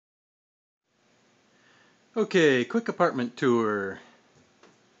Okay, quick apartment tour.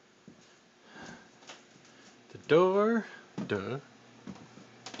 The door, duh,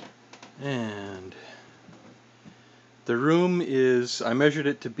 and the room is, I measured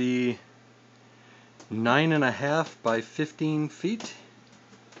it to be 9.5 by 15 feet.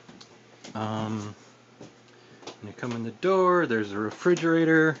 When you come in the door, there's a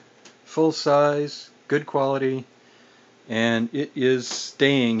refrigerator, full size, good quality, and it is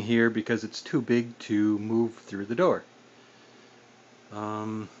staying here because it's too big to move through the door.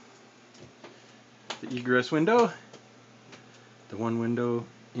 The egress window, the one window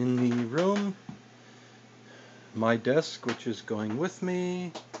in the room, my desk, which is going with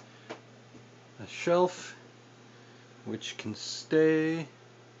me, a shelf which can stay,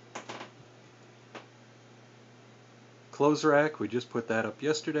 clothes rack, we just put that up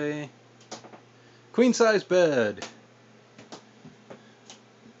yesterday, queen size bed,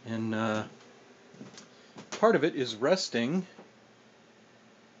 and part of it is resting,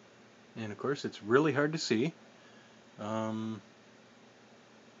 and of course it's really hard to see,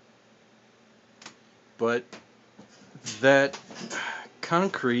 but that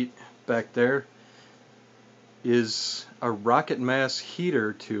concrete back there is a rocket mass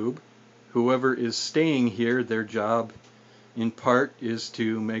heater tube. Whoever is staying here, their job in part is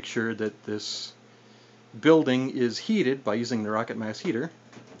to make sure that this building is heated by using the rocket mass heater.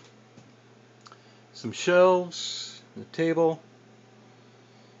 Some shelves, the table,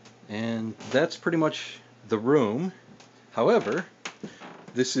 and that's pretty much the room. However,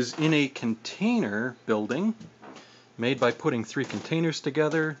 this is in a container building made by putting 3 containers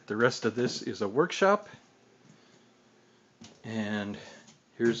together. The rest of this is a workshop. And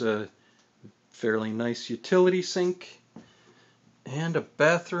here's a fairly nice utility sink and a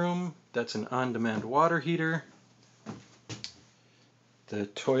bathroom. That's an on-demand water heater. The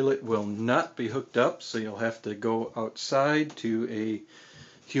toilet will not be hooked up, so you'll have to go outside to a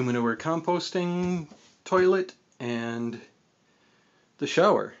human manure composting toilet, and the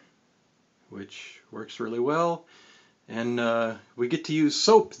shower, which works really well. And we get to use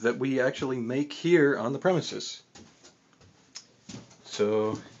soap that we actually make here on the premises.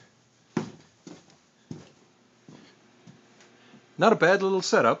 So, not a bad little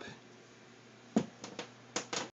setup.